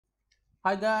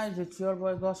Hi guys, it's your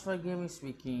boy Ghostfire Gaming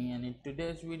speaking, and in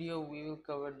today's video we will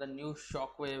cover the new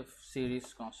Shockwave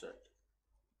series concert.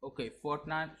 Okay,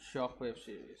 Fortnite Shockwave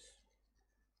series.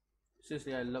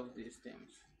 Seriously, I love these things.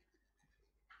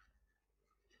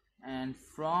 And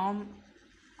from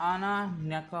Aya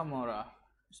Nakamura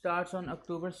starts on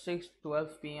October 6th,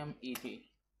 12 p.m. ET,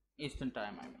 Eastern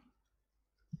Time.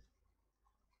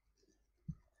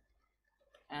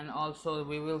 And also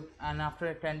and after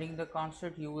attending the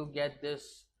concert, you will get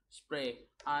this spray,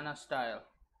 Ana style,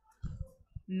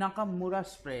 Nakamura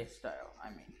Spray style.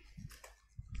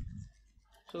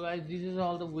 So guys, this is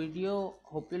all the video.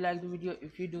 Hope you like the video.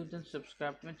 If you do, then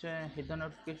subscribe to my channel, hit the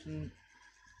notification,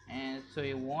 and so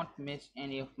you won't miss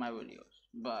any of my videos.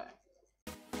 Bye.